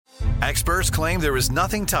Experts claim there is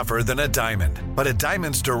nothing tougher than a diamond. But at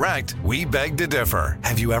Diamonds Direct, we beg to differ.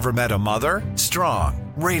 Have you ever met a mother?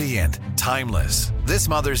 Strong, radiant, timeless. This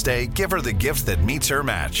Mother's Day, give her the gift that meets her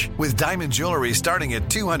match. With diamond jewelry starting at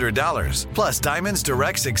 $200. Plus, Diamonds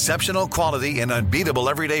Direct's exceptional quality and unbeatable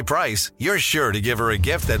everyday price, you're sure to give her a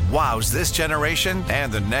gift that wows this generation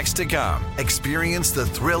and the next to come. Experience the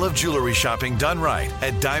thrill of jewelry shopping done right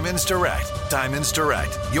at Diamonds Direct. Diamonds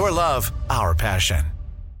Direct. Your love, our passion.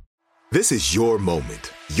 This is your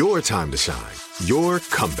moment, your time to shine, your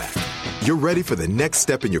comeback. You're ready for the next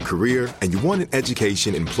step in your career, and you want an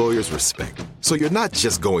education employers respect. So you're not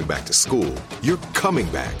just going back to school, you're coming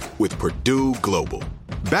back with Purdue Global.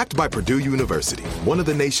 Backed by Purdue University, one of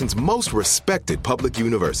the nation's most respected public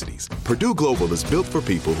universities, Purdue Global is built for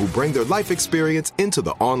people who bring their life experience into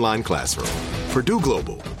the online classroom. Purdue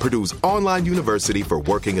Global, Purdue's online university for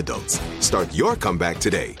working adults. Start your comeback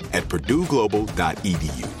today at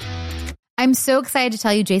purdueglobal.edu. I'm so excited to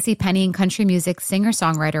tell you JCPenney and country music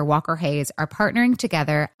singer-songwriter Walker Hayes are partnering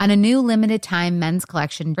together on a new limited-time men's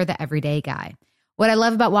collection for the everyday guy. What I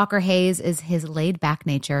love about Walker Hayes is his laid-back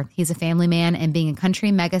nature. He's a family man and being a country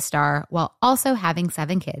megastar while also having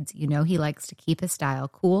 7 kids. You know he likes to keep his style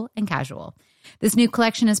cool and casual. This new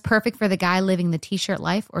collection is perfect for the guy living the t-shirt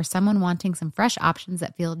life or someone wanting some fresh options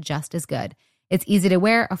that feel just as good. It's easy to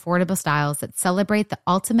wear, affordable styles that celebrate the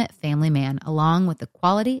ultimate family man, along with the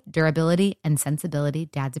quality, durability, and sensibility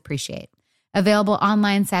dads appreciate. Available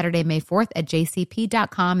online Saturday, May 4th at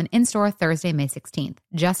jcp.com and in-store Thursday, May 16th.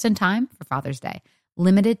 Just in time for Father's Day.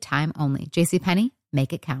 Limited time only. JCPenney,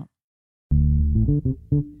 make it count.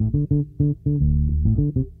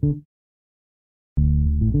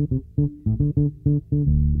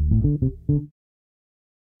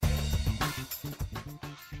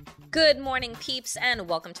 Good morning, peeps, and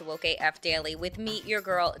welcome to Woke AF Daily with me, your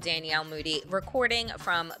girl, Danielle Moody, recording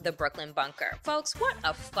from the Brooklyn bunker. Folks, what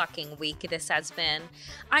a fucking week this has been.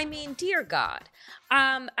 I mean, dear God,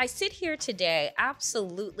 I sit here today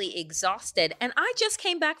absolutely exhausted, and I just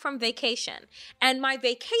came back from vacation, and my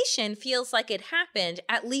vacation feels like it happened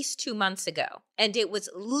at least 2 months ago, and it was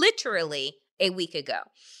literally a week ago.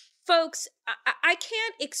 Folks, I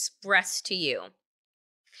can't express to you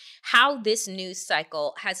how this news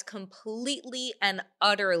cycle has completely and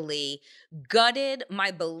utterly gutted my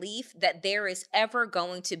belief that there is ever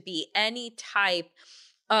going to be any type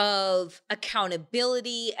of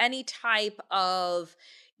accountability, any type of,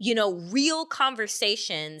 real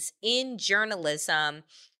conversations in journalism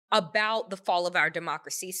about the fall of our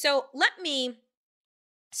democracy. So let me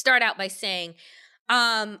start out by saying,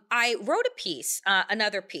 I wrote a piece,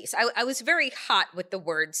 another piece. I was very hot with the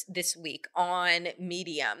words this week on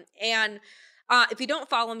Medium. And if you don't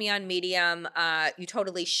follow me on Medium, you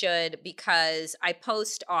totally should, because I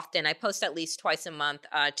post often. I post at least twice a month,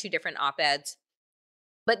 2 different op-eds.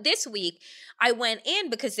 But this week, I went in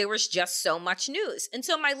because there was just so much news. And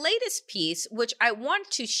so my latest piece, which I want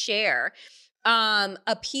to share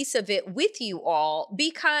a piece of it with you all,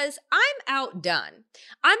 because I'm outdone.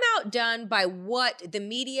 I'm outdone by what the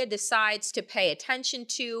media decides to pay attention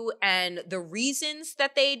to and the reasons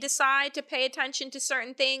that they decide to pay attention to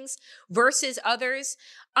certain things versus others.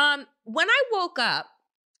 When I woke up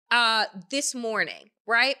this morning,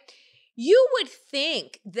 right, you would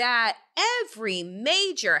think that every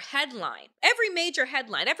major headline, every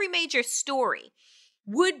major story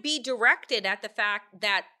would be directed at the fact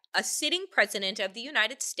that a sitting president of the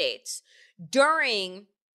United States, during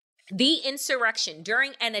the insurrection,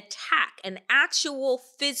 during an attack, an actual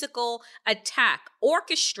physical attack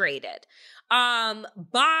orchestrated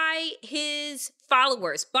by his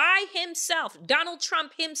followers, by himself, Donald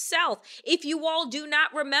Trump himself, if you all do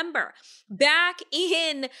not remember, back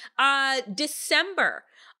in December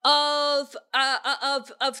of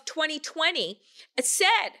 2020,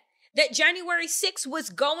 said that January 6th was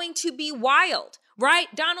going to be wild.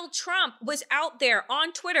 Right? Donald Trump was out there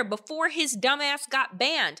on Twitter before his dumbass got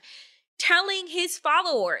banned, telling his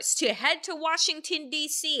followers to head to Washington,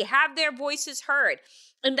 D.C., have their voices heard,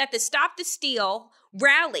 and that the Stop the Steal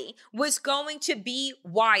rally was going to be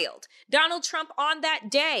wild. Donald Trump on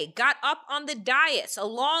that day got up on the dais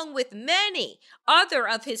along with many other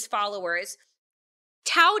of his followers,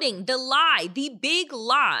 touting the lie, the big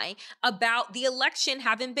lie about the election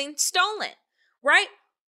having been stolen, right?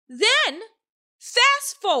 Then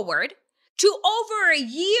fast forward to over a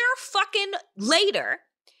year fucking later,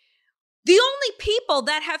 the only people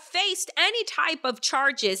that have faced any type of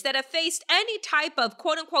charges, that have faced any type of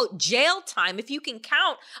quote unquote jail time, if you can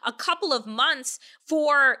count a couple of months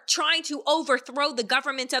for trying to overthrow the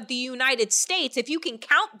government of the United States, if you can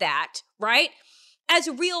count that, right? as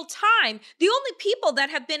real time. The only people that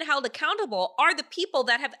have been held accountable are the people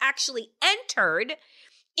that have actually entered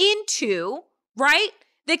into, right,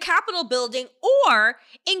 the Capitol building or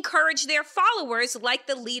encourage their followers, like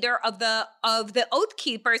the leader of the Oath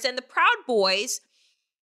Keepers and the Proud Boys,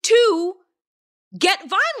 to get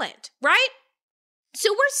violent, right?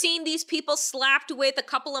 So we're seeing these people slapped with a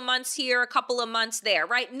couple of months here, a couple of months there,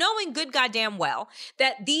 right? Knowing good goddamn well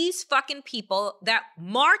that these fucking people that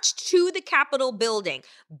marched to the Capitol building,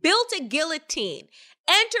 built a guillotine,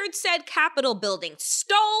 entered said Capitol building,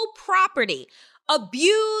 stole property,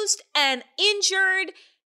 abused and injured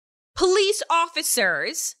police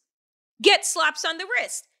officers, get slaps on the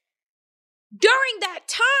wrist. During that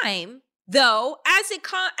time, though,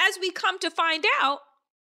 as we come to find out,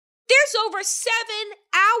 there's over 7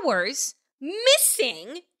 hours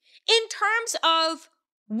missing in terms of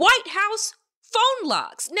White House phone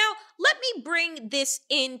logs. Now, let me bring this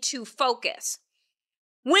into focus.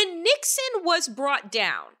 When Nixon was brought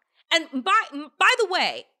down, and by the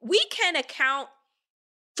way, we can account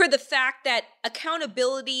for the fact that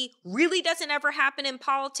accountability really doesn't ever happen in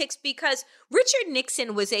politics because Richard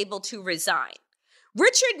Nixon was able to resign.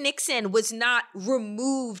 Richard Nixon was not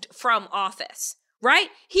removed from office, right?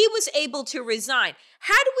 He was able to resign.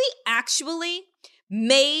 Had we actually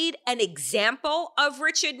made an example of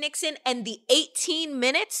Richard Nixon and the 18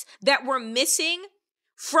 minutes that were missing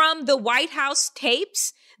from the White House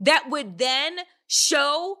tapes that would then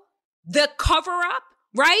show the cover-up,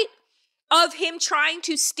 right, of him trying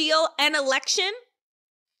to steal an election,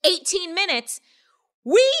 18 minutes,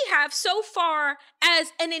 we have so far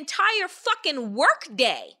as an entire fucking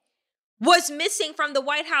workday was missing from the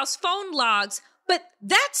White House phone logs, but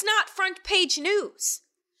that's not front page news.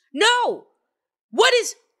 No, what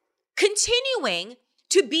is continuing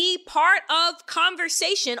to be part of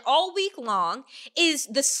conversation all week long is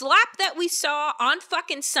the slap that we saw on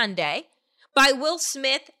fucking Sunday by Will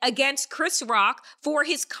Smith against Chris Rock for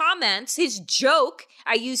his comments, his joke,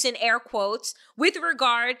 I use in air quotes, with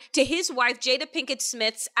regard to his wife, Jada Pinkett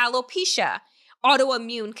Smith's alopecia,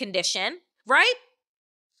 autoimmune condition, right?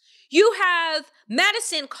 You have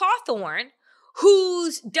Madison Cawthorn,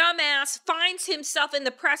 whose dumbass finds himself in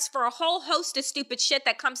the press for a whole host of stupid shit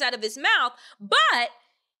that comes out of his mouth, but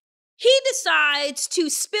he decides to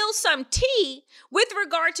spill some tea with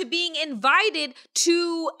regard to being invited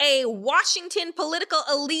to a Washington political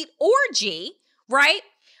elite orgy, right?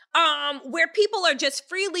 Where people are just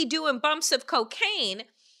freely doing bumps of cocaine,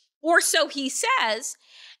 or so he says,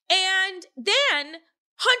 and then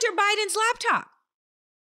Hunter Biden's laptop.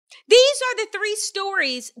 These are the 3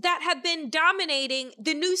 stories that have been dominating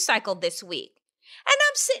the news cycle this week. And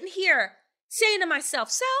I'm sitting here saying to myself,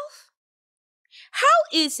 self,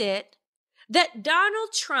 how is it that Donald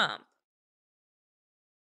Trump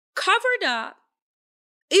covered up,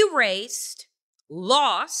 erased,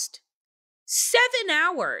 lost 7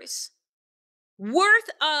 hours worth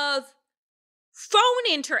of phone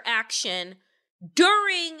interaction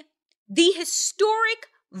during the historic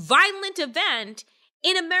violent event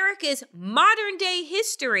in America's modern day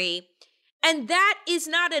history, and that is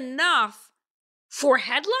not enough for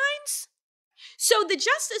headlines? So the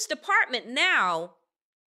Justice Department now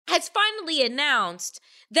has finally announced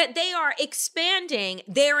that they are expanding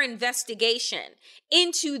their investigation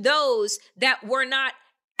into those that were not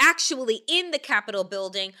actually in the Capitol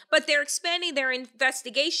building, but they're expanding their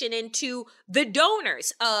investigation into the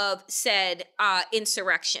donors of said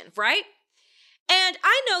insurrection, right? And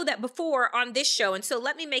I know that before on this show, and so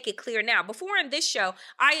let me make it clear now, before on this show,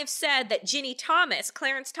 I have said that Ginny Thomas,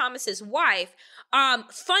 Clarence Thomas's wife,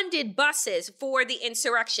 funded buses for the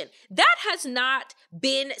insurrection. That has not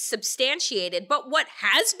been substantiated, but what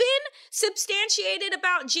has been substantiated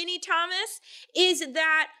about Ginny Thomas is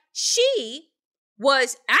that she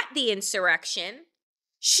was at the insurrection.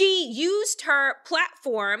 She used her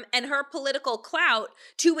platform and her political clout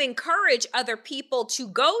to encourage other people to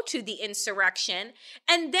go to the insurrection.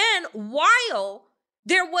 And then while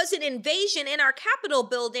there was an invasion in our Capitol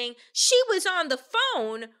building, she was on the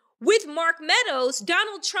phone with Mark Meadows,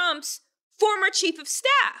 Donald Trump's former chief of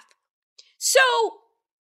staff. So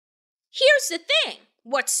here's the thing.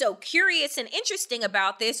 What's so curious and interesting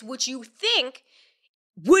about this, which you think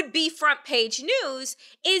would be front page news,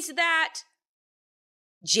 is that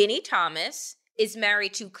Ginny Thomas is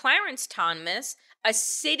married to Clarence Thomas, a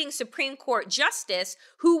sitting Supreme Court justice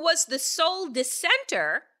who was the sole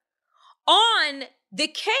dissenter on the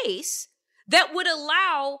case that would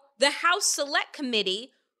allow the House Select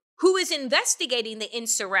Committee, who is investigating the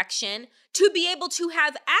insurrection, to be able to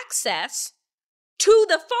have access to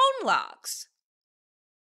the phone logs.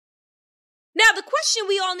 Now, the question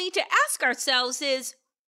we all need to ask ourselves is,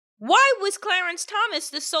 why was Clarence Thomas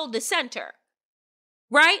the sole dissenter?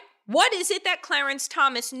 Right? What is it that Clarence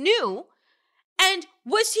Thomas knew? And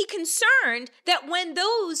was he concerned that when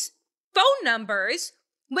those phone numbers,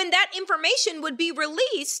 when that information would be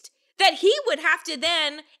released, that he would have to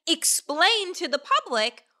then explain to the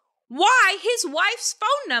public why his wife's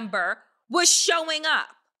phone number was showing up?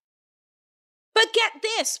 But get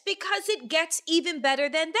this, because it gets even better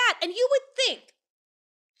than that. And you would think,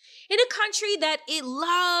 in a country that it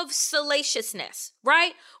loves salaciousness,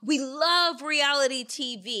 right? We love reality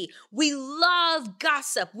TV. We love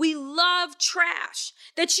gossip. We love trash.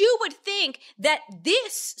 That you would think that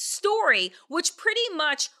this story, which pretty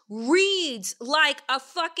much reads like a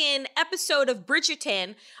fucking episode of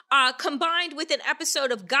Bridgerton, combined with an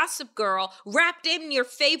episode of Gossip Girl, wrapped in your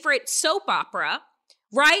favorite soap opera,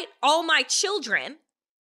 right? All My Children,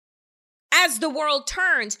 as the world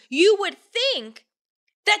turns, you would think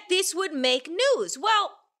that this would make news.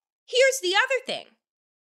 Well, here's the other thing.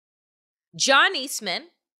 John Eastman,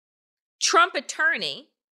 Trump attorney,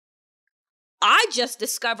 I just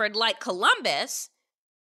discovered, like Columbus,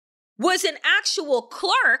 was an actual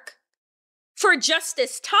clerk for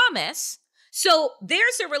Justice Thomas. So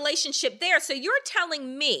there's a relationship there. So you're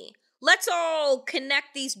telling me, let's all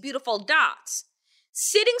connect these beautiful dots.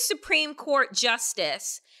 Sitting Supreme Court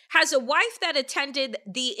Justice has a wife that attended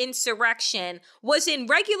the insurrection, was in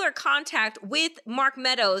regular contact with Mark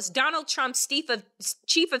Meadows, Donald Trump's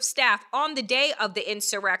chief of staff on the day of the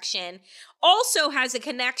insurrection, also has a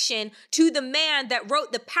connection to the man that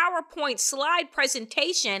wrote the PowerPoint slide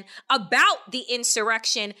presentation about the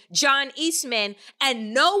insurrection, John Eastman,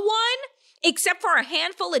 and no one, except for a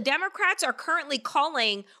handful of Democrats, are currently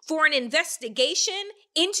calling for an investigation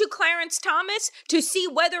into Clarence Thomas to see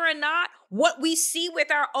whether or not what we see with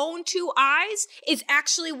our own two eyes is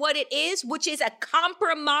actually what it is, which is a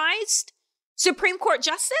compromised Supreme Court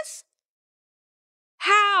justice?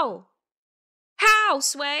 How? How,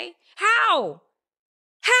 Sway? How?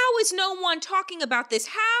 How is no one talking about this?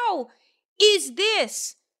 How is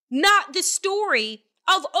this not the story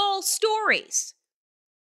of all stories?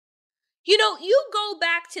 You know, you go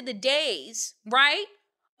back to the days, right,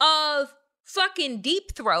 of fucking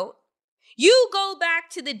Deep Throat. You go back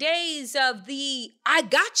to the days of the I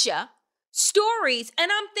gotcha stories,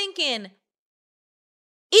 and I'm thinking,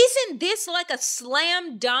 isn't this like a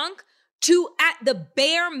slam dunk to, at the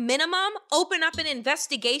bare minimum, open up an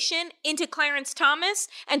investigation into Clarence Thomas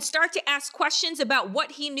and start to ask questions about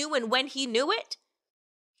what he knew and when he knew it?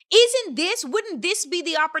 Wouldn't this be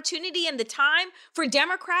the opportunity and the time for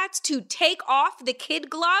Democrats to take off the kid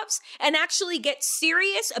gloves and actually get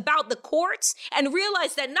serious about the courts and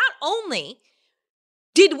realize that not only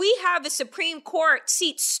did we have a Supreme Court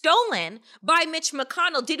seat stolen by Mitch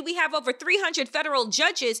McConnell, did we have over 300 federal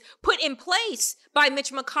judges put in place by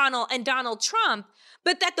Mitch McConnell and Donald Trump,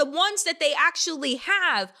 but that the ones that they actually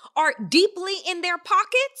have are deeply in their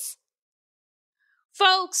pockets?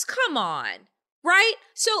 Folks, come on. Right?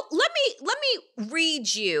 So let me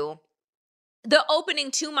read you the opening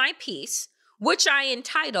to my piece, which I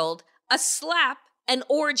entitled "A Slap, an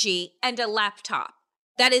Orgy, and a Laptop,"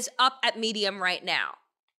 that is up at Medium right now.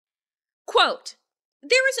 Quote,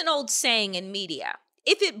 "There is an old saying in media,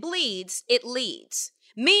 if it bleeds, it leads,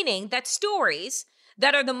 meaning that stories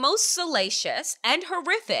that are the most salacious and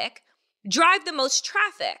horrific, drive the most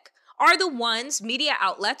traffic, are the ones media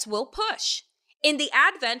outlets will push. In the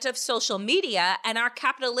advent of social media and our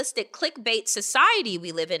capitalistic clickbait society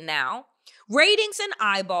we live in now, ratings and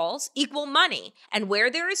eyeballs equal money, and where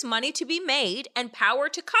there is money to be made and power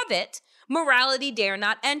to covet, morality dare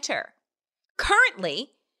not enter.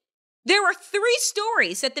 Currently, there are 3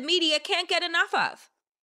 stories that the media can't get enough of,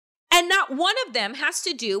 and not one of them has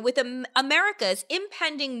to do with America's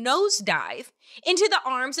impending nosedive into the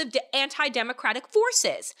arms of anti-democratic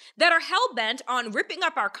forces that are hell-bent on ripping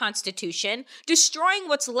up our Constitution, destroying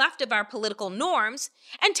what's left of our political norms,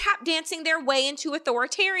 and tap-dancing their way into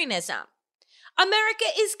authoritarianism. America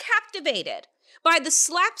is captivated by the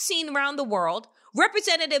slap scene around the world,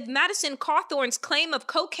 Representative Madison Cawthorn's claim of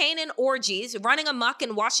cocaine and orgies running amok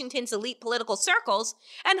in Washington's elite political circles,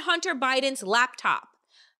 and Hunter Biden's laptop.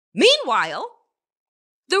 Meanwhile,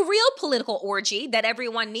 the real political orgy that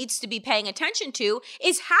everyone needs to be paying attention to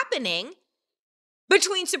is happening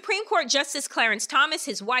between Supreme Court Justice Clarence Thomas,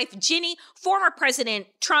 his wife Ginny, former President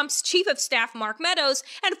Trump's chief of staff Mark Meadows,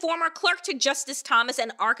 and former clerk to Justice Thomas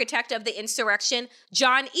and architect of the insurrection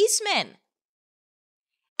John Eastman.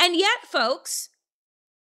 And yet, folks,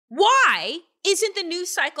 why isn't the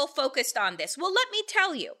news cycle focused on this? Well, let me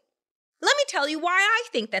tell you. Let me tell you why I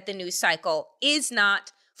think that the news cycle is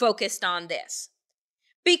not focused on this?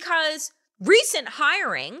 Because recent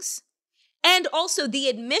hirings and also the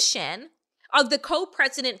admission of the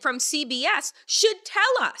co-president from CBS should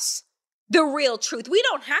tell us the real truth. We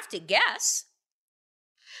don't have to guess.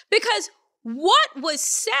 Because what was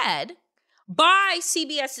said by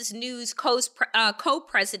CBS's News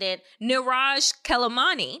co-president Niraj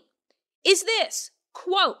Kelamani is this,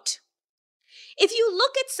 quote, "If you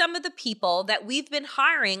look at some of the people that we've been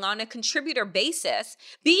hiring on a contributor basis,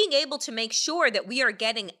 being able to make sure that we are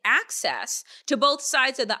getting access to both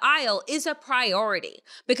sides of the aisle is a priority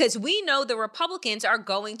because we know the Republicans are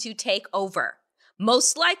going to take over,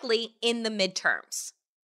 most likely in the midterms."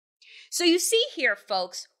 So you see here,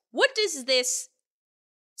 folks, what does this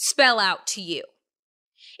spell out to you?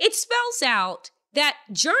 It spells out that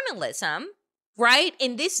journalism, right,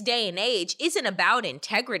 in this day and age isn't about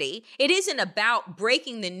integrity. It isn't about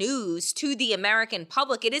breaking the news to the American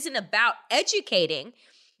public. It isn't about educating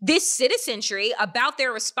this citizenry about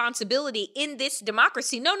their responsibility in this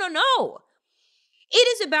democracy. No, no, no. It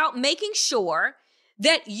is about making sure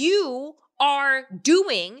that you are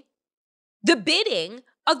doing the bidding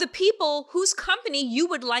of the people whose company you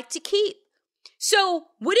would like to keep. So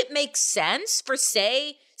would it make sense for,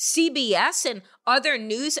 say, CBS and other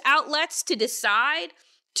news outlets to decide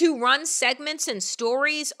to run segments and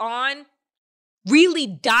stories on really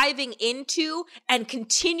diving into and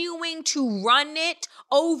continuing to run it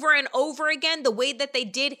over and over again the way that they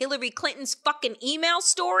did Hillary Clinton's fucking email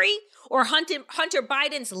story or Hunter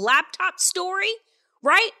Biden's laptop story,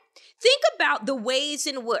 right? Think about the ways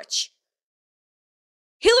in which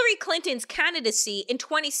Hillary Clinton's candidacy in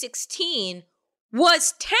 2016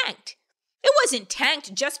 was tanked. It wasn't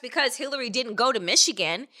tanked just because Hillary didn't go to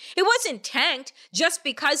Michigan. It wasn't tanked just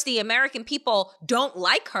because the American people don't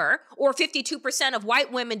like her, or 52% of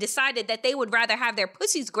white women decided that they would rather have their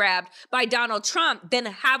pussies grabbed by Donald Trump than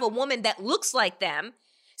have a woman that looks like them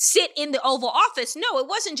sit in the Oval Office. No, it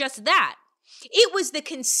wasn't just that. It was the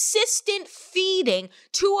consistent feeding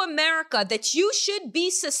to America that you should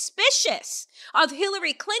be suspicious of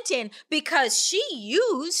Hillary Clinton because she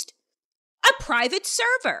used a private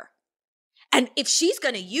server. And if she's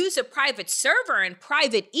going to use a private server and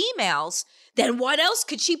private emails, then what else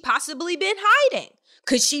could she possibly been hiding?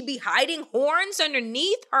 Could she be hiding horns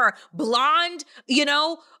underneath her blonde,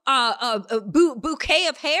 bouquet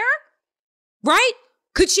of hair? Right?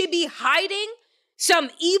 Could she be hiding some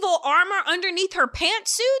evil armor underneath her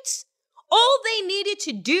pantsuits? All they needed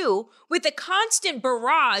to do with the constant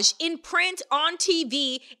barrage in print, on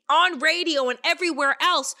TV, on radio, and everywhere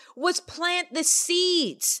else was plant the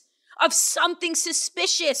seeds of something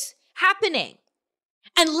suspicious happening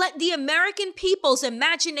and let the American people's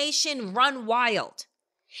imagination run wild.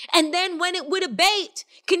 And then when it would abate,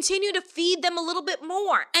 continue to feed them a little bit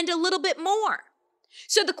more and a little bit more.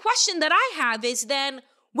 So the question that I have is then,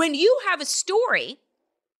 when you have a story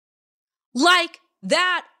like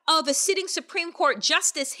that of a sitting Supreme Court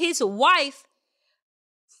justice, his wife,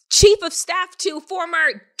 chief of staff to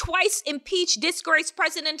former twice impeached disgraced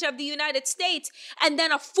president of the United States, and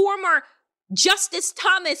then a former Justice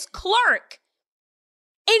Thomas Clark,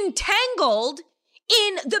 entangled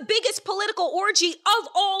in the biggest political orgy of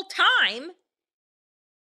all time,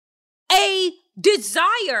 a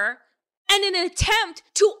desire and an attempt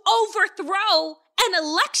to overthrow an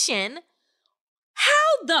election,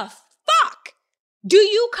 how the fuck do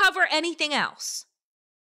you cover anything else?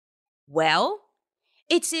 Well,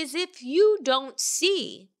 it's as if you don't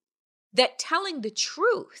see that telling the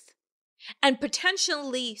truth and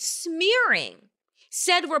potentially smearing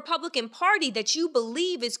said Republican Party that you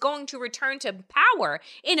believe is going to return to power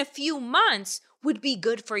in a few months would be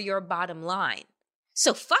good for your bottom line.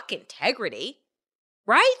 So fuck integrity,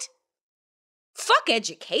 right? Fuck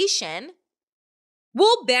education.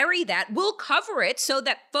 We'll bury that. We'll cover it so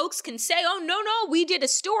that folks can say, oh, no, we did a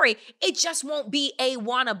story. It just won't be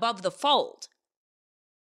A1 above the fold.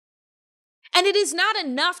 And it is not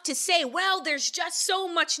enough to say, well, there's just so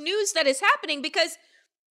much news that is happening because,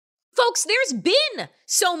 folks, there's been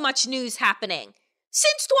so much news happening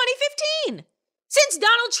since 2015, since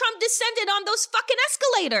Donald Trump descended on those fucking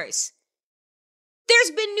escalators.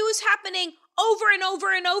 There's been news happening over and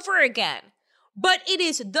over and over again. But it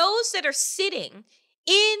is those that are sitting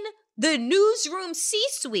in the newsroom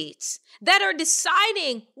C-suites that are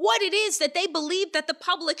deciding what it is that they believe that the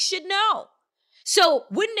public should know. So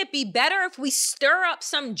wouldn't it be better if we stir up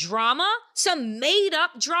some drama, some made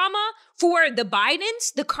up drama for the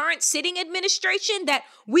Bidens, the current sitting administration that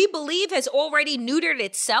we believe has already neutered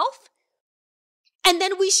itself? And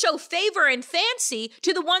then we show favor and fancy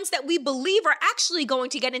to the ones that we believe are actually going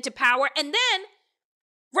to get into power. And then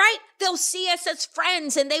right? They'll see us as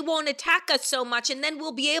friends and they won't attack us so much. And then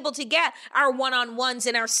we'll be able to get our one-on-ones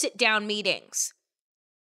and our sit-down meetings.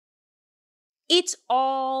 It's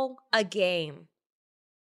all a game.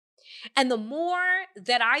 And the more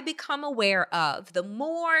that I become aware of, the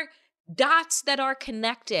more dots that are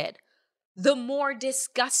connected, the more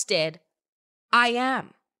disgusted I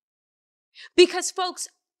am. Because, folks,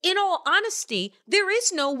 in all honesty, there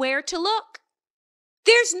is nowhere to look.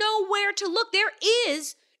 There's nowhere to look. There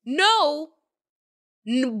is no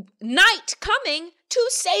night coming to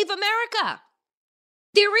save America.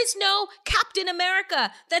 There is no Captain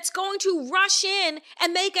America that's going to rush in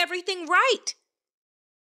and make everything right.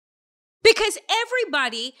 Because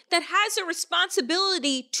everybody that has a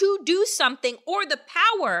responsibility to do something or the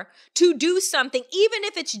power to do something, even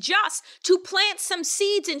if it's just to plant some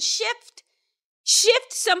seeds and shift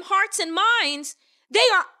some hearts and minds, they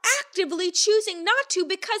are actively choosing not to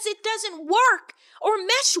because it doesn't work or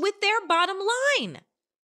mesh with their bottom line.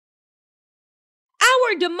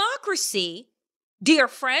 Our democracy, dear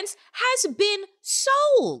friends, has been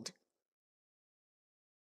sold.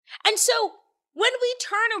 And so when we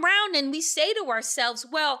turn around and we say to ourselves,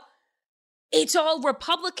 well, it's all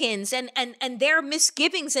Republicans and their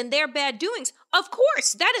misgivings and their bad doings, of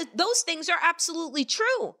course, those things are absolutely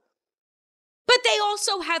true. But they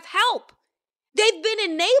also have help. They've been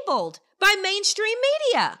enabled by mainstream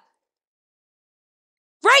media.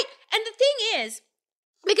 Right? And the thing is,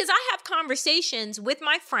 because I have conversations with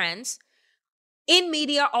my friends in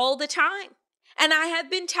media all the time, and I have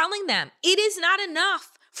been telling them it is not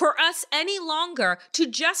enough for us any longer to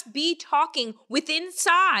just be talking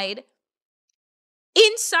inside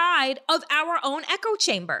of our own echo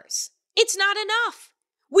chambers. It's not enough.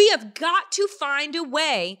 We have got to find a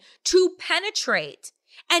way to penetrate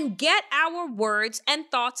and get our words and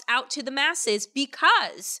thoughts out to the masses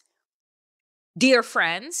because, dear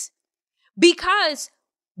friends, because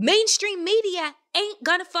mainstream media ain't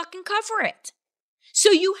gonna fucking cover it.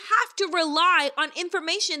 So you have to rely on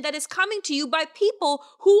information that is coming to you by people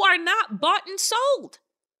who are not bought and sold.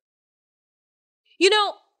 You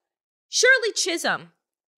know, Shirley Chisholm,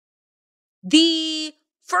 the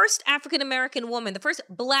first African-American woman, the first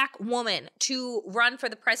Black woman to run for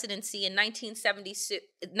the presidency in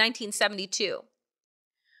 1972,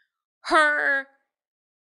 her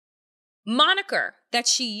moniker that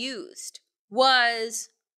she used was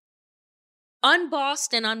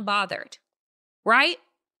unbossed and unbothered. Right?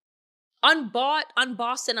 Unbought,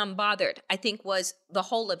 unbossed, and unbothered, I think was the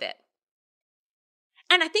whole of it.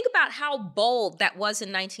 And I think about how bold that was in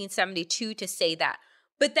 1972 to say that,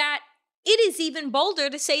 but that it is even bolder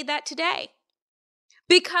to say that today.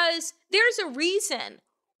 Because there's a reason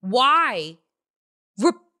why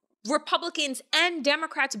Republicans and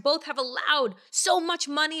Democrats both have allowed so much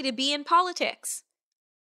money to be in politics.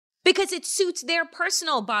 Because it suits their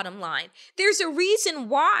personal bottom line. There's a reason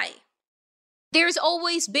why there's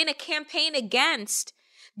always been a campaign against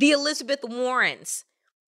the Elizabeth Warrens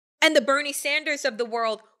and the Bernie Sanders of the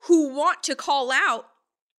world who want to call out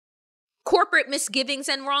corporate misgivings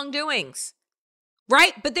and wrongdoings,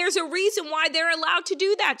 right? But there's a reason why they're allowed to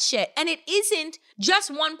do that shit. And it isn't just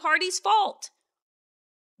one party's fault.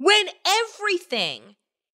 When everything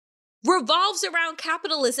revolves around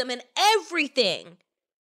capitalism and everything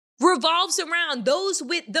revolves around those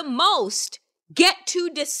with the most get to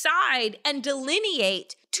decide and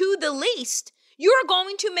delineate to the least, you're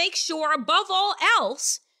going to make sure above all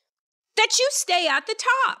else that you stay at the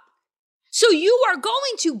top. So you are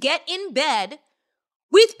going to get in bed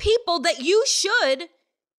with people that you should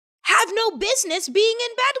have no business being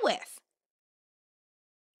in bed with.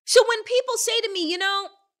 So when people say to me, you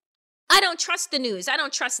know, I don't trust the news. I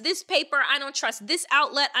don't trust this paper. I don't trust this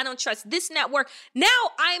outlet. I don't trust this network.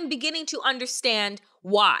 Now I am beginning to understand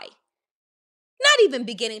why. Not even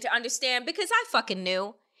beginning to understand because I fucking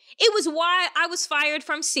knew. It was why I was fired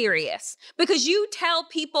from Sirius. Because you tell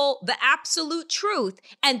people the absolute truth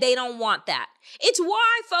and they don't want that. It's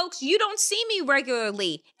why, folks, you don't see me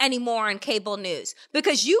regularly anymore on cable news.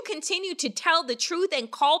 Because you continue to tell the truth and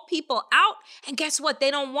call people out. And guess what? They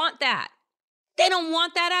don't want that. They don't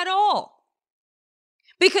want that at all.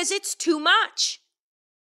 Because it's too much.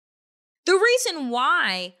 The reason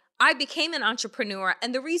why I became an entrepreneur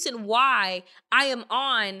and the reason why I am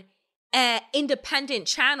on independent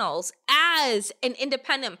channels as an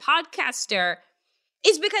independent podcaster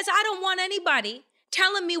is because I don't want anybody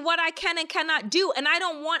telling me what I can and cannot do. And I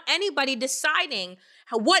don't want anybody deciding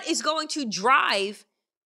what is going to drive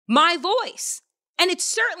my voice. And it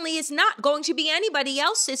certainly is not going to be anybody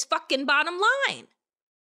else's fucking bottom line.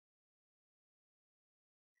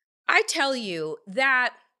 I tell you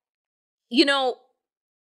that, you know,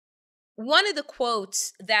 one of the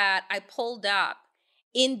quotes that I pulled up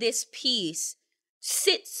in this piece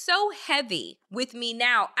sits so heavy with me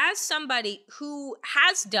now as somebody who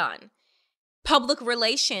has done public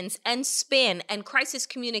relations and spin and crisis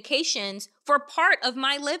communications for part of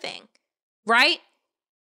my living, right?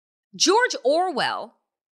 George Orwell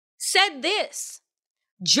said this: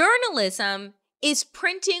 journalism is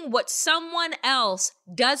printing what someone else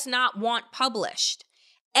does not want published.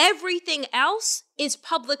 Everything else is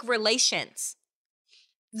public relations.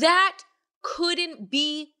 That couldn't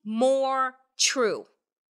be more true.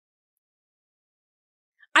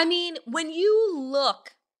 I mean, when you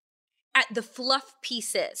look at the fluff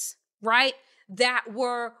pieces, right, that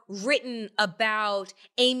were written about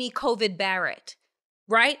Amy Covid Barrett,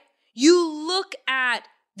 right? You look at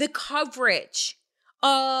the coverage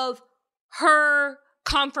of her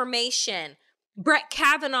confirmation, Brett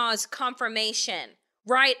Kavanaugh's confirmation,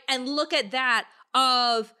 right? And look at that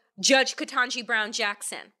of Judge Ketanji Brown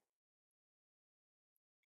Jackson.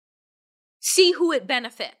 See who it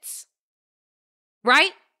benefits,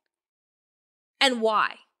 right? And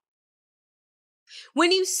why.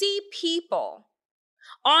 When you see people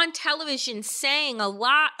on television saying a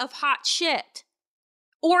lot of hot shit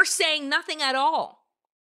or saying nothing at all,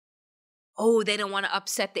 oh, they don't want to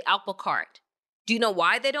upset the apple cart. Do you know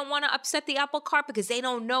why they don't want to upset the apple cart? Because they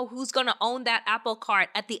don't know who's going to own that apple cart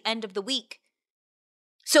at the end of the week.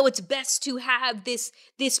 So it's best to have this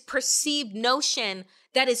perceived notion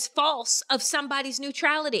that is false of somebody's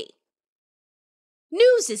neutrality.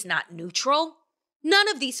 News is not neutral. None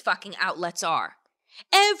of these fucking outlets are.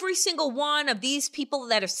 Every single one of these people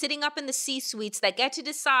that are sitting up in the C-suites that get to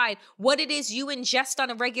decide what it is you ingest on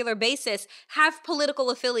a regular basis have political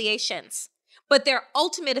affiliations. But their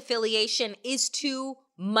ultimate affiliation is to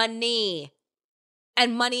money.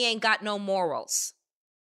 And money ain't got no morals.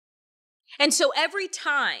 And so every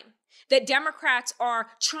time that Democrats are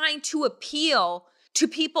trying to appeal to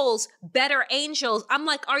people's better angels, I'm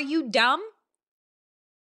like, are you dumb?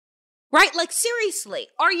 Right? Like, seriously,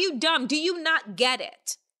 are you dumb? Do you not get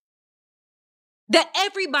it? That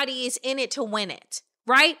everybody is in it to win it,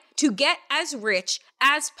 right? To get as rich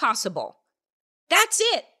as possible. That's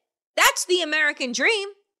it. That's the American dream,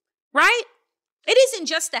 right? It isn't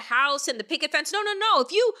just the house and the picket fence. No.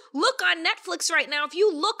 If you look on Netflix right now, if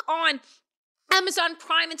you look on Amazon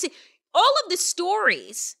Prime and see all of the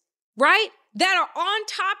stories, right, that are on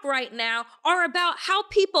top right now are about how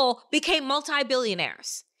people became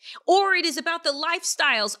multi-billionaires. Or it is about the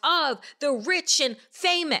lifestyles of the rich and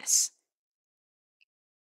famous.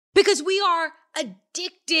 Because we are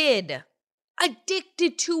addicted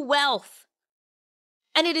to wealth.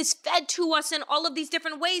 And it is fed to us in all of these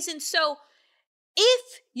different ways. And so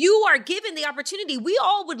if you are given the opportunity, we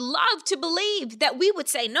all would love to believe that we would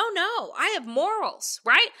say, no, I have morals,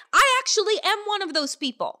 right? I actually am one of those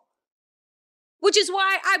people. Which is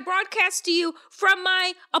why I broadcast to you from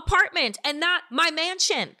my apartment and not my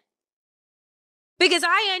mansion. Because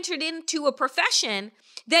I entered into a profession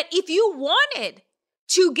that if you wanted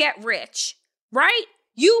to get rich, right,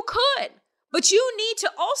 you could. But you need to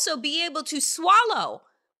also be able to swallow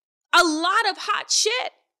a lot of hot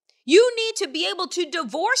shit. You need to be able to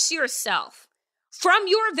divorce yourself from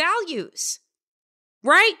your values,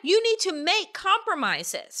 right? You need to make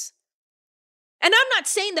compromises. And I'm not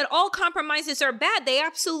saying that all compromises are bad. They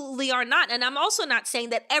absolutely are not. And I'm also not saying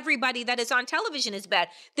that everybody that is on television is bad.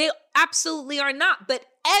 They absolutely are not. But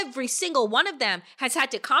every single one of them has had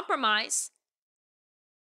to compromise.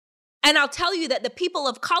 And I'll tell you that the people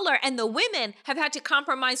of color and the women have had to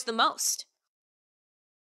compromise the most.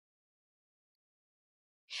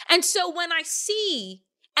 And so when I see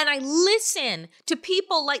and I listen to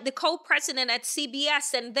people like the co-president at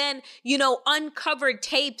CBS and then, uncovered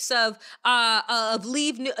tapes of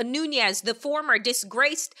Lev Nunez, the former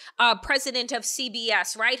disgraced president of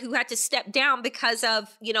CBS, right, who had to step down because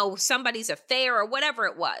of, somebody's affair or whatever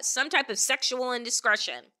it was, some type of sexual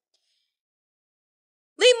indiscretion.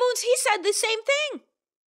 Lee Moons, he said the same thing.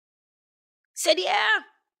 Said, yeah,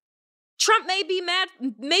 Trump may be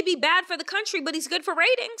bad for the country, but he's good for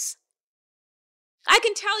ratings. I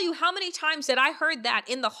can tell you how many times that I heard that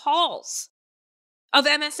in the halls of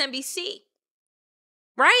MSNBC,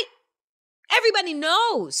 right? Everybody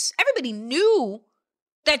knows, everybody knew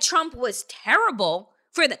that Trump was terrible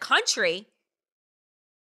for the country.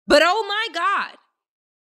 But oh my God,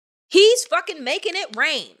 he's fucking making it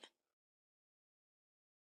rain.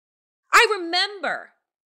 I remember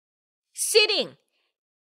sitting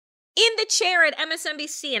in the chair at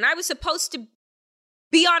MSNBC and I was supposed to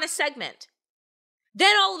be on a segment.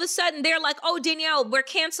 Then all of a sudden they're like, oh, Danielle, we're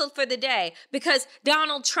canceled for the day because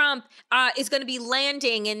Donald Trump is going to be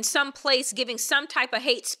landing in some place giving some type of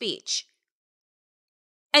hate speech.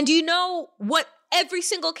 And do you know what every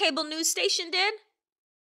single cable news station did?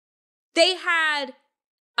 They had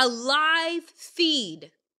a live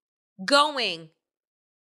feed going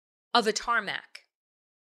of a tarmac,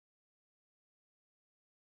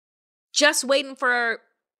 just waiting for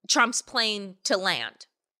Trump's plane to land.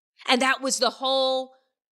 And that was the whole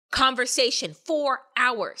conversation, 4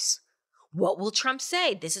 hours. What will Trump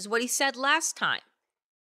say? This is what he said last time.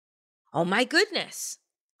 Oh my goodness.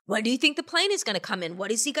 When do you think the plane is going to come in?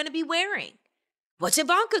 What is he going to be wearing? What's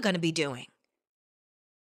Ivanka going to be doing?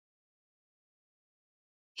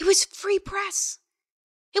 It was free press.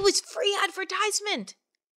 It was free advertisement.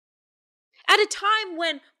 At a time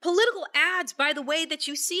when political ads, by the way, that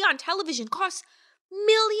you see on television cost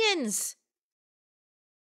millions.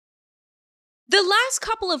 The last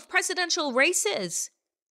couple of presidential races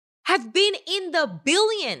have been in the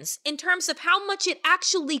billions in terms of how much it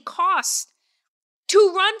actually costs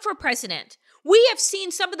to run for president. We have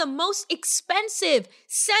seen some of the most expensive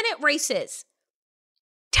Senate races,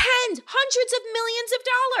 hundreds of millions of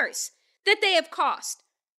dollars that they have cost.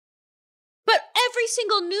 But every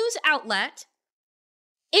single news outlet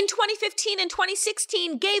in 2015 and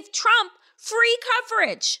 2016 gave Trump free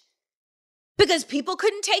coverage because people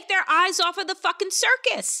couldn't take their eyes off of the fucking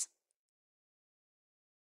circus.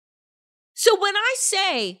 So when I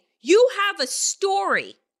say you have a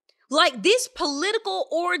story like this political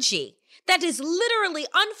orgy that is literally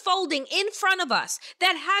unfolding in front of us,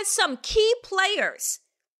 that has some key players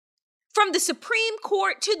from the Supreme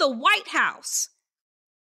Court to the White House,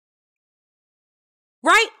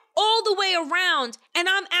 right? All the way around. And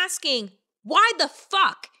I'm asking, why the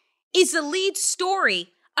fuck is the lead story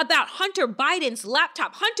about Hunter Biden's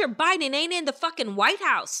laptop? Hunter Biden ain't in the fucking White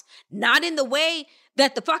House. Not in the way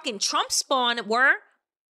that the fucking Trump spawn were,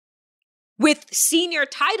 with senior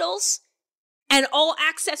titles and all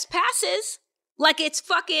access passes like it's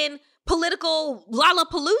fucking political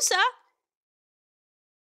Lollapalooza.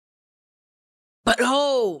 But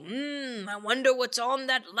I wonder what's on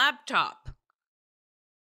that laptop.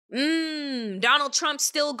 Donald Trump's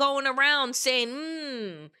still going around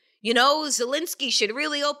saying, Zelensky should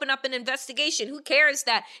really open up an investigation. Who cares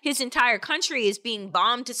that his entire country is being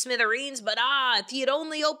bombed to smithereens? But if he had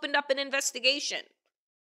only opened up an investigation.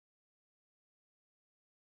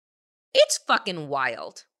 It's fucking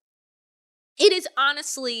wild. It is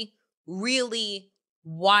honestly really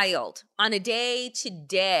wild on a day to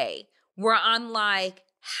day where I'm like,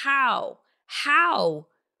 how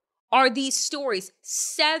are these stories?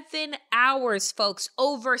 7 hours, folks,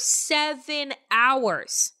 over 7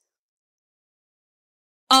 hours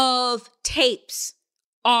of tapes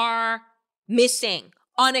are missing,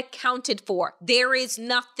 unaccounted for. There is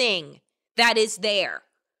nothing that is there.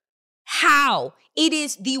 How? It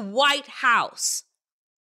is the White House.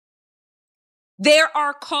 There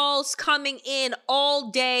are calls coming in all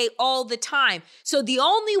day, all the time. So the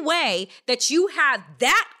only way that you have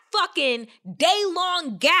that fucking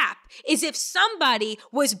day-long gap is if somebody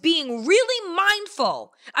was being really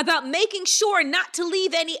mindful about making sure not to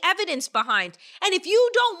leave any evidence behind. And if you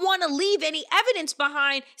don't want to leave any evidence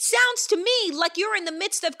behind, sounds to me like you're in the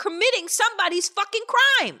midst of committing somebody's fucking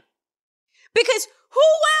crime. Because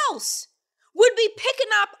who else would be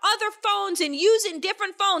picking up other phones and using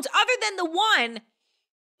different phones other than the one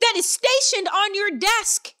that is stationed on your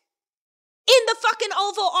desk in the fucking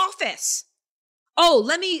Oval Office? Oh,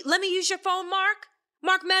 let me use your phone, Mark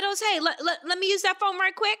Meadows. Hey, let me use that phone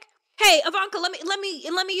right quick. Hey, Ivanka, let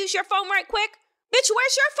me use your phone right quick. Bitch,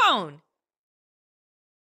 where's your phone?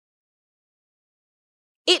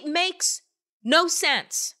 It makes no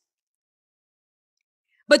sense.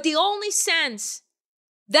 But the only sense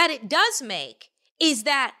that it does make is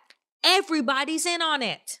that everybody's in on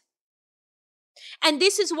it. And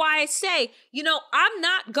this is why I say, I'm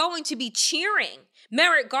not going to be cheering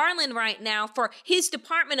Merrick Garland right now for his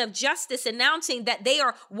Department of Justice announcing that they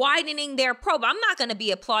are widening their probe. I'm not going to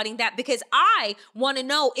be applauding that because I want to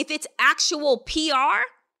know if it's actual PR,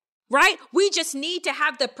 right? We just need to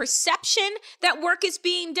have the perception that work is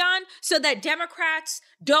being done so that Democrats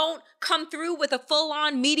don't come through with a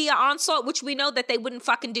full-on media onslaught, which we know that they wouldn't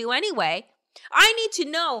fucking do anyway. I need to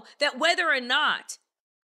know that whether or not,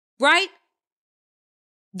 right,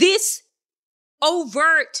 this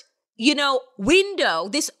overt, window,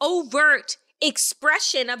 this overt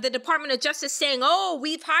expression of the Department of Justice saying, oh,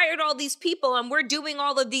 we've hired all these people and we're doing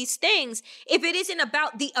all of these things, if it isn't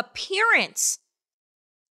about the appearance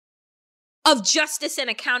of justice and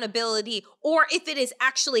accountability, or if it is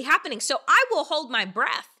actually happening. So I will hold my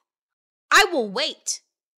breath. I will wait,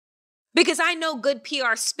 because I know good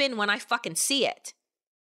PR spin when I fucking see it.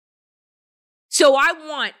 So I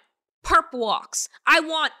want perp walks. I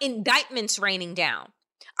want indictments raining down.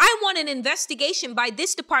 I want an investigation by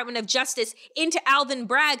this Department of Justice into Alvin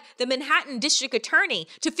Bragg, the Manhattan District Attorney,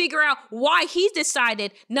 to figure out why he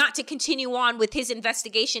decided not to continue on with his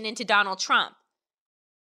investigation into Donald Trump.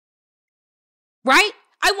 Right?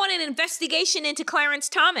 I want an investigation into Clarence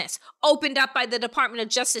Thomas, opened up by the Department of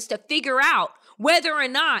Justice, to figure out whether or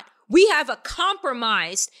not we have a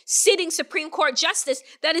compromised sitting Supreme Court justice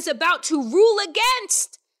that is about to rule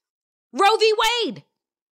against Roe v. Wade.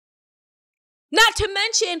 Not to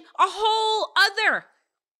mention a whole other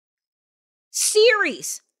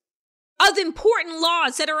series of important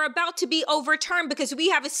laws that are about to be overturned because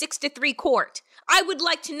we have a 6-3 court. I would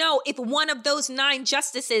like to know if one of those 9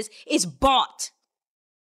 justices is bought.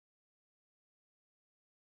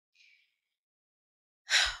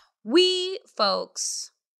 We,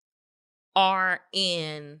 folks, are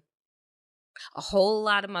in a whole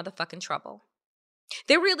lot of motherfucking trouble.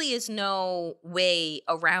 There really is no way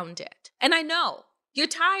around it. And I know you're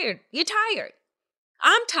tired. You're tired.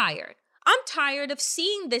 I'm tired. I'm tired of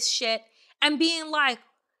seeing this shit and being like,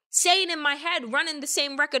 saying in my head, running the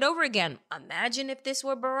same record over again. Imagine if this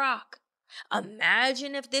were Barack.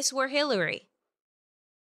 Imagine if this were Hillary.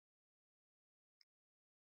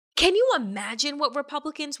 Can you imagine what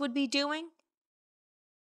Republicans would be doing?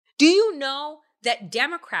 Do you know that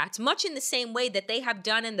Democrats, much in the same way that they have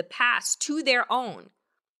done in the past to their own,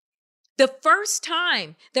 the first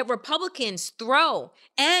time that Republicans throw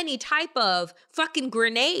any type of fucking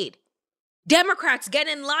grenade, Democrats get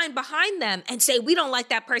in line behind them and say, we don't like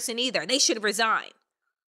that person either. They should resign.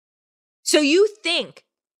 So you think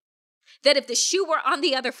that if the shoe were on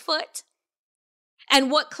the other foot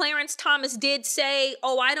and what Clarence Thomas did say,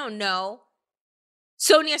 oh, I don't know,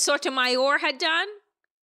 Sonia Sotomayor had done,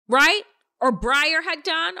 right? Or Breyer had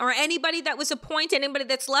done, or anybody that was appointed, anybody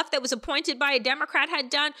that's left that was appointed by a Democrat had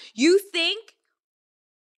done, you think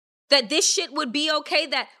that this shit would be okay,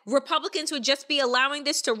 that Republicans would just be allowing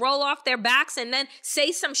this to roll off their backs and then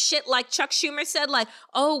say some shit like Chuck Schumer said, like,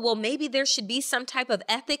 oh, well, maybe there should be some type of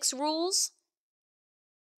ethics rules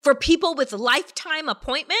for people with lifetime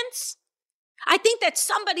appointments? I think that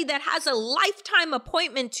somebody that has a lifetime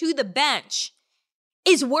appointment to the bench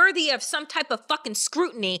is worthy of some type of fucking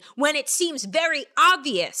scrutiny when it seems very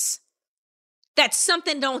obvious that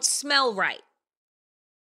something don't smell right.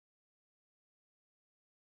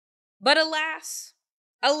 But alas,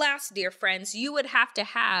 dear friends, you would have to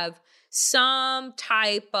have some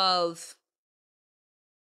type of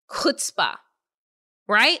chutzpah,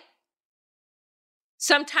 right?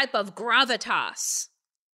 Some type of gravitas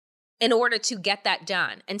in order to get that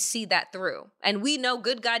done and see that through. And we know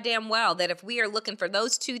good goddamn well that if we are looking for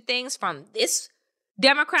those two things from this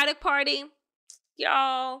Democratic Party,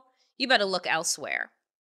 y'all, you better look elsewhere.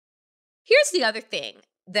 Here's the other thing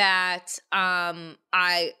that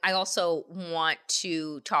I also want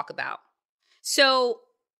to talk about. So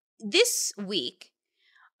this week,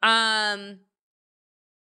 Joe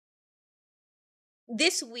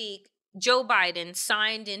Biden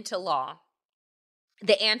signed into law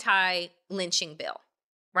the anti-lynching bill,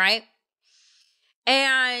 right?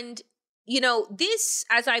 And, you know, this,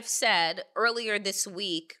 as I've said earlier this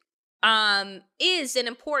week, is an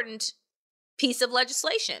important piece of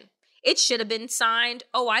legislation. It should have been signed,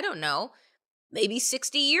 I don't know, maybe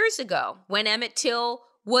 60 years ago when Emmett Till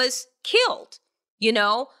was killed, you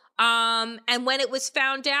know? And when it was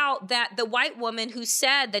found out that the white woman who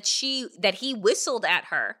said that he whistled at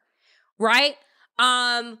her, right,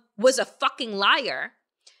 was a fucking liar,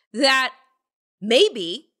 that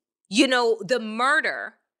maybe, you know, the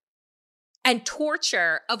murder and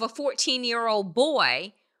torture of a 14-year-old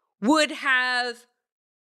boy would have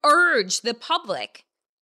urged the public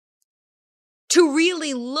to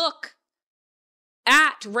really look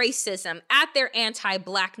at racism, at their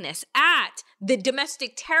anti-blackness, at the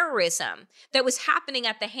domestic terrorism that was happening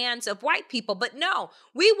at the hands of white people. But no,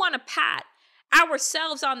 we want to pat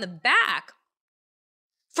ourselves on the back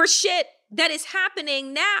for shit that is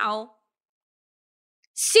happening now,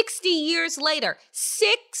 60 years later,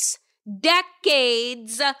 6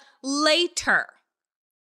 decades later,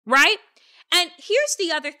 right? And here's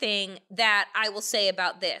the other thing that I will say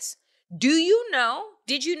about this. Did you know,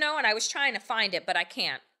 and I was trying to find it, but I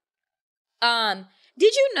can't.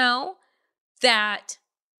 Did you know that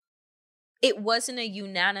it wasn't a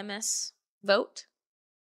unanimous vote?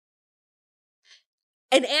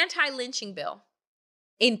 An anti-lynching bill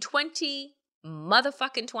in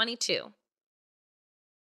 2022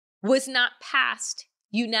 was not passed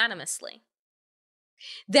unanimously.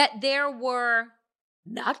 That there were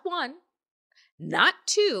not one, not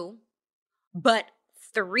two, but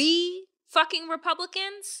 3 fucking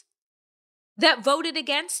Republicans that voted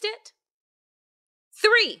against it.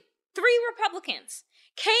 3 Republicans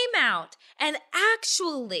came out and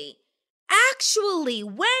actually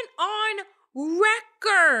went on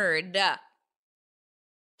record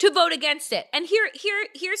to vote against it. And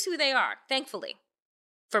here's who they are, thankfully,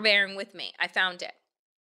 for bearing with me. I found it.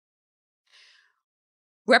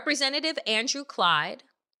 Representative Andrew Clyde,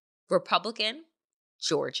 Republican,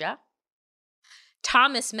 Georgia.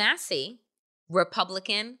 Thomas Massie,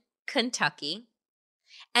 Republican, Kentucky.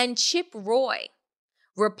 And Chip Roy,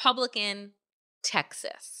 Republican,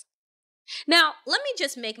 Texas. Now, let me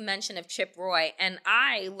just make mention of Chip Roy, and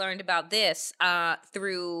I learned about this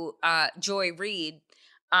through Joy Reid's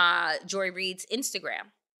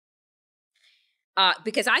Instagram.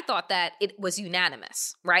 Because I thought that it was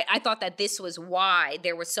unanimous, right? I thought that this was why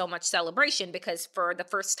there was so much celebration, because for the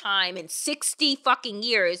first time in 60 fucking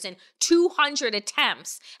years and 200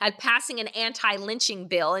 attempts at passing an anti-lynching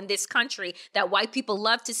bill in this country that white people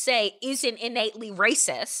love to say isn't innately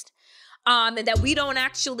racist, and that we don't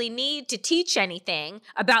actually need to teach anything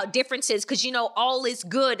about differences because, you know, all is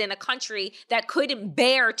good in a country that couldn't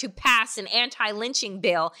bear to pass an anti-lynching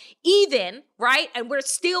bill even, right? And we're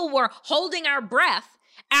holding our breath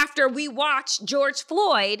after we watched George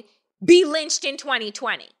Floyd be lynched in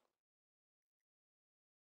 2020.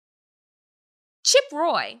 Chip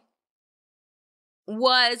Roy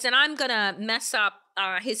was, and I'm going to mess up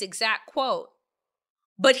his exact quote,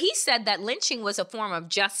 but he said that lynching was a form of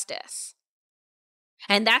justice.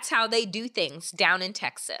 And that's how they do things down in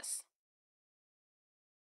Texas.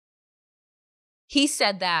 He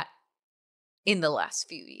said that in the last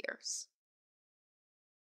few years.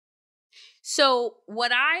 So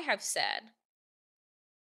what I have said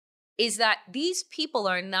is that these people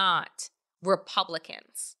are not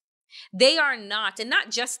Republicans. They are not, and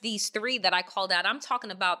not just these 3 that I called out. I'm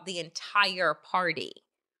talking about the entire party.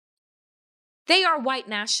 They are white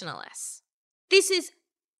nationalists. This is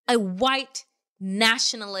a white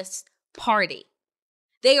nationalist party.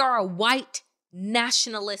 They are a white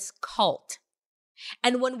nationalist cult.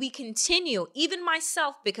 And when we continue, even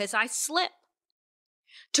myself, because I slip,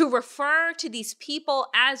 to refer to these people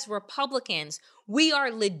as Republicans, we are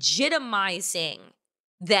legitimizing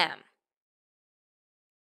them.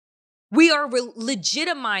 We are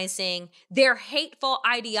legitimizing their hateful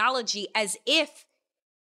ideology as if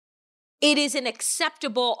it is an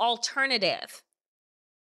acceptable alternative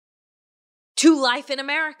to life in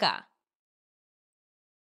America.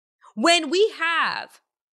 When we have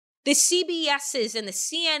the CBSs and the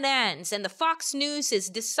CNNs and the Fox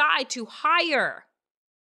Newses decide to hire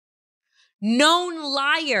known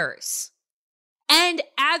liars and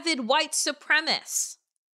avid white supremacists,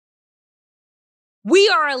 we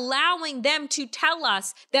are allowing them to tell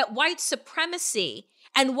us that white supremacy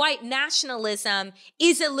and white nationalism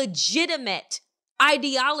is a legitimate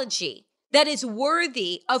ideology that is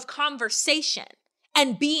worthy of conversation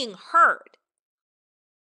and being heard.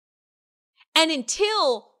 And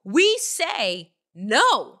until we say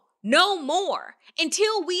no more,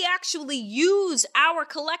 until we actually use our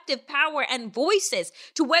collective power and voices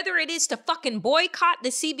to, whether it is to fucking boycott the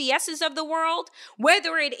CBSs of the world,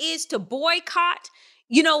 whether it is to boycott,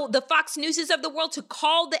 you know, the Fox Newses of the world, to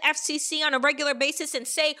call the FCC on a regular basis and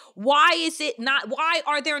say, why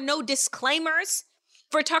are there no disclaimers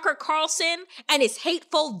for Tucker Carlson and his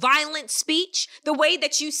hateful, violent speech, the way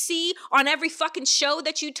that you see on every fucking show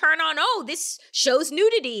that you turn on? Oh, this shows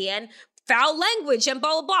nudity and foul language and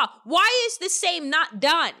blah, blah, blah. Why is the same not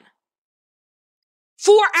done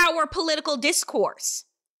for our political discourse?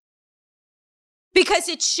 Because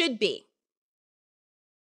it should be.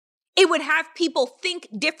 It would have people think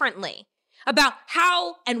differently about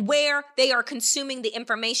how and where they are consuming the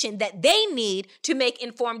information that they need to make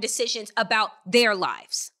informed decisions about their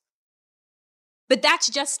lives. But that's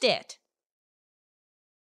just it.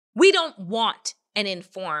 We don't want an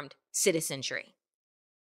informed citizenry.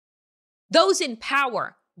 Those in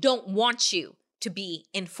power don't want you to be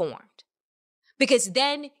informed, because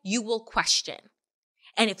then you will question.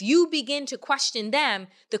 And if you begin to question them,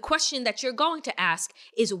 the question that you're going to ask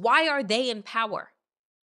is, why are they in power?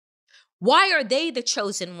 Why are they the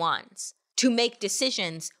chosen ones to make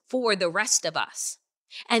decisions for the rest of us?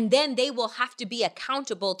 And then they will have to be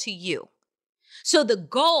accountable to you. So the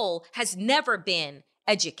goal has never been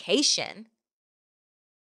education.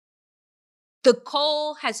 The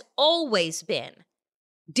goal has always been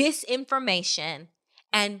disinformation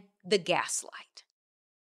and the gaslight.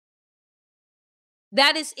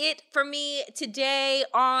 that is it for me today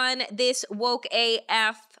on this Woke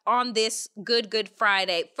AF, on this Good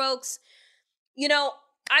Friday. Folks, you know,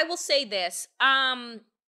 I will say this.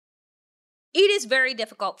 It is very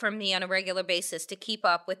difficult for me on a regular basis to keep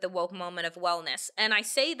up with the woke moment of wellness. And I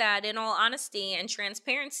say that in all honesty and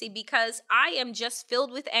transparency because I am just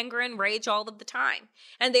filled with anger and rage all of the time.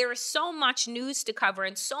 And there is so much news to cover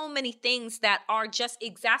and so many things that are just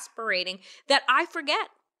exasperating that I forget.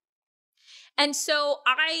 And so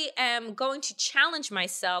I am going to challenge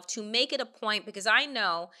myself to make it a point, because I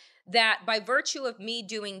know that by virtue of me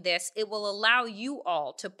doing this, it will allow you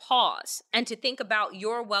all to pause and to think about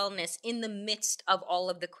your wellness in the midst of all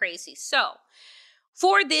of the crazy. So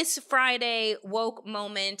for this Friday woke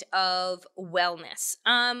moment of wellness,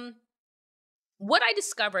 what I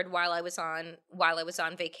discovered while I was on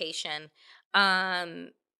vacation,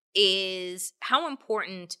 is how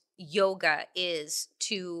important yoga is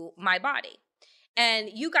to my body. And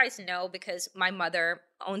you guys know, because my mother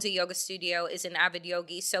owns a yoga studio, is an avid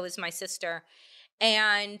yogi, so is my sister.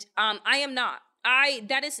 And I am not.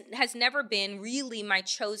 Has never been really my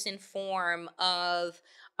chosen form of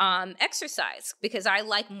exercise, because I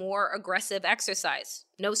like more aggressive exercise.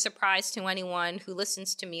 No surprise to anyone who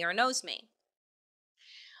listens to me or knows me.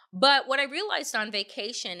 But what I realized on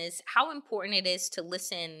vacation is how important it is to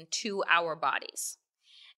listen to our bodies.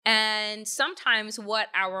 And sometimes what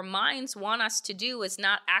our minds want us to do is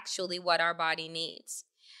not actually what our body needs.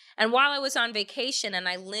 And while I was on vacation and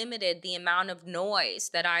I limited the amount of noise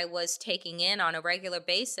that I was taking in on a regular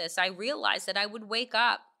basis, I realized that I would wake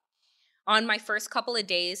up on my first couple of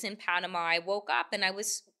days in Panama. I woke up and I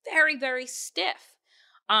was very, very stiff.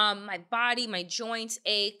 My body, my joints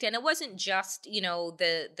ached, and it wasn't just,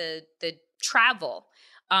 the travel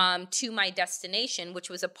to my destination, which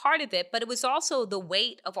was a part of it, but it was also the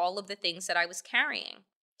weight of all of the things that I was carrying.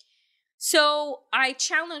 So I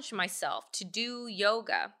challenged myself to do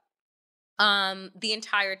yoga the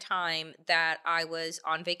entire time that I was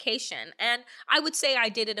on vacation. And I would say I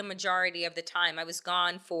did it a majority of the time. I was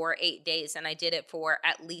gone for 8 days and I did it for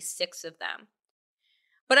at least 6 of them.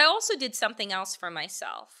 But I also did something else for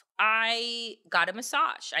myself. I got a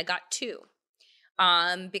massage. I got 2.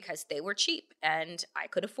 Because they were cheap and I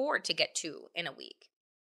could afford to get 2 in a week.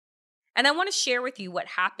 And I want to share with you what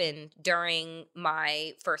happened during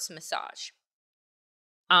my first massage.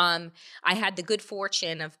 I had the good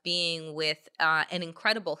fortune of being with an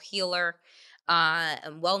incredible healer,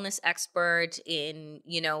 and wellness expert in,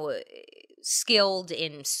 skilled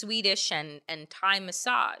in Swedish and Thai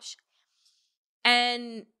massage.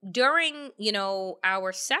 And during,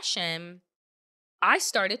 our session, I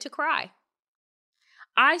started to cry.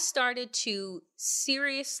 I started to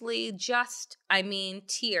seriously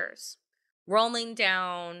tears rolling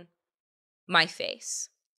down my face.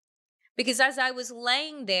 Because as I was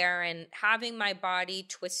laying there and having my body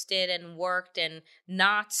twisted and worked and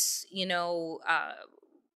knots,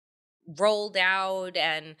 rolled out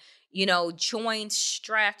and, joints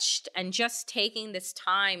stretched, and just taking this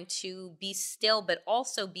time to be still, but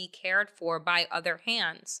also be cared for by other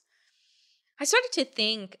hands, I started to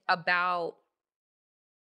think about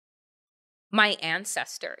my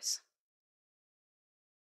ancestors,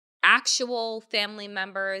 actual family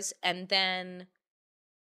members, and then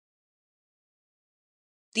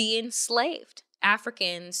the enslaved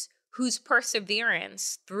Africans whose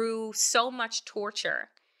perseverance through so much torture,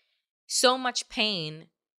 so much pain,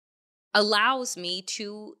 allows me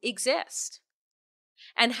to exist.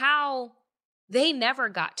 And how they never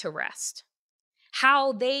got to rest,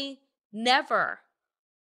 how they never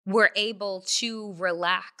were able to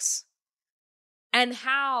relax, and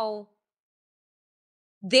how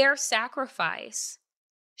their sacrifice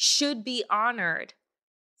should be honored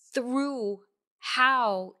through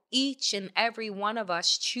how each and every one of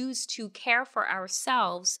us choose to care for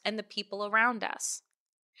ourselves and the people around us.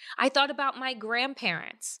 I thought about my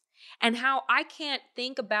grandparents and how I can't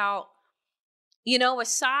think about,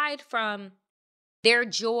 aside from their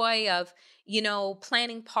joy of,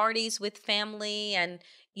 planning parties with family and,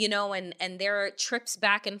 and their trips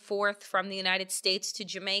back and forth from the United States to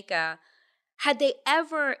Jamaica, had they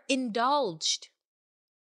ever indulged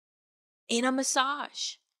in a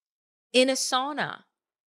massage, in a sauna,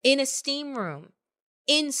 in a steam room,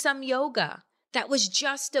 in some yoga that was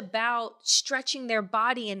just about stretching their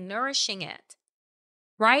body and nourishing it,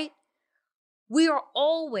 right? We are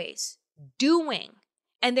always doing,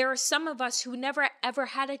 and there are some of us who never ever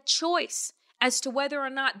had a choice as to whether or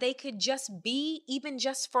not they could just be, even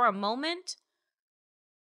just for a moment,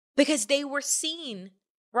 because they were seen,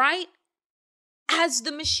 right, as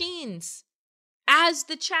the machines, as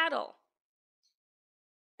the chattel.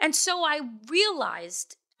 And so I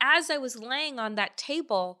realized as I was laying on that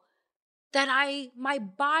table that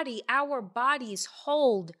our bodies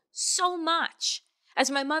hold so much. As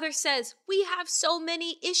my mother says, we have so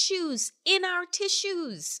many issues in our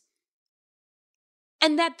tissues.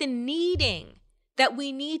 And that the kneading that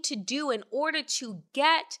we need to do in order to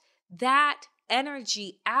get that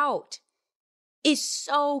energy out is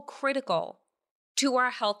so critical to our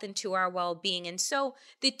health and to our well-being. And so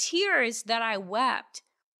the tears that I wept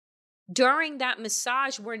during that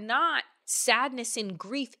massage were not sadness and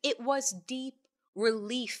grief. It was deep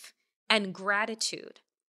relief and gratitude.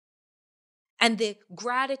 And the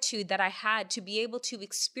gratitude that I had to be able to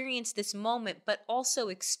experience this moment, but also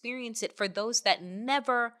experience it for those that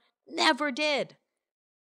never did.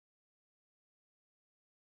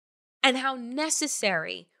 And how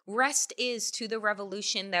necessary rest is to the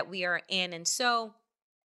revolution that we are in. And so,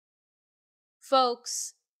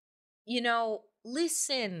 folks,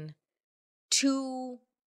 listen to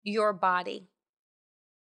your body.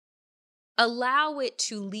 Allow it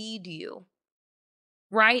to lead you,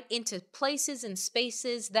 right, into places and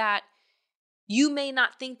spaces that you may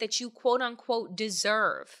not think that you quote unquote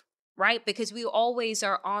deserve, right? Because we always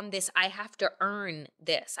are on this, I have to earn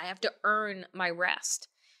this. I have to earn my rest.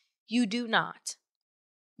 You do not.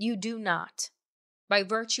 You do not. By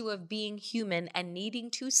virtue of being human and needing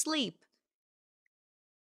to sleep,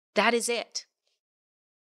 that is it.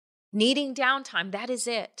 Needing downtime, that is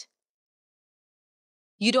it.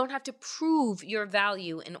 You don't have to prove your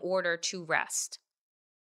value in order to rest.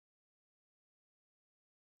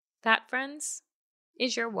 That, friends,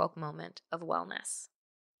 is your woke moment of wellness.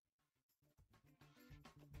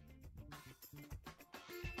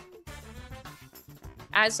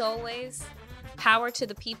 As always, power to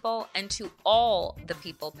the people, and to all the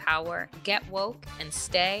people power. Get woke and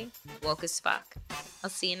stay woke as fuck. I'll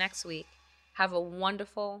see you next week. Have a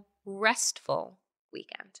wonderful, restful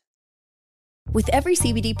weekend. With every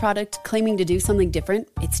CBD product claiming to do something different,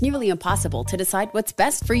 it's nearly impossible to decide what's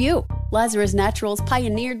best for you. Lazarus Naturals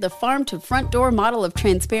pioneered the farm-to-front-door model of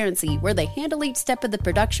transparency, where they handle each step of the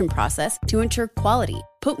production process to ensure quality,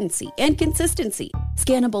 potency, and consistency.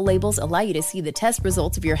 Scannable labels allow you to see the test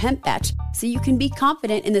results of your hemp batch, so you can be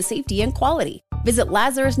confident in the safety and quality. Visit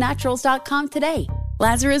LazarusNaturals.com today.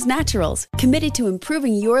 Lazarus Naturals, committed to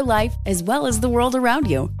improving your life as well as the world around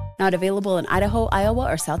you. Not available in Idaho, Iowa,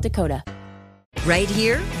 or South Dakota. Right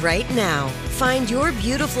here, right now. Find your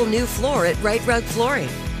beautiful new floor at Right Rug Flooring.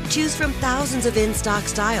 Choose from thousands of in-stock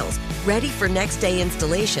styles, ready for next day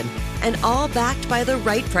installation, and all backed by the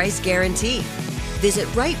right price guarantee. Visit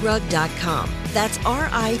rightrug.com. That's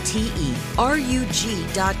RITERUG.com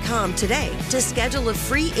today to schedule a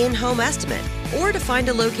free in-home estimate or to find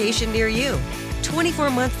a location near you.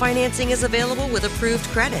 24-month financing is available with approved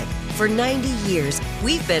credit. For 90 years,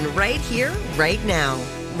 we've been right here, right now.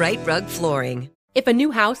 Right Rug Flooring. If a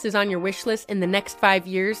new house is on your wish list in the next 5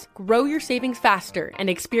 years, grow your savings faster and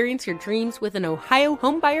experience your dreams with an Ohio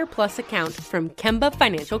Homebuyer Plus account from Kemba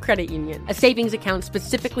Financial Credit Union. A savings account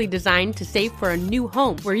specifically designed to save for a new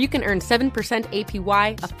home, where you can earn 7%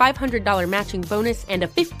 APY, a $500 matching bonus, and a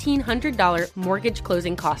 $1,500 mortgage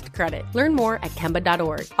closing cost credit. Learn more at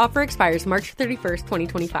Kemba.org. Offer expires March 31st,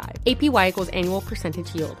 2025. APY equals annual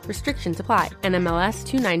percentage yield. Restrictions apply. NMLS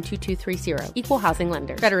 292230. Equal housing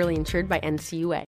lender. Federally insured by NCUA.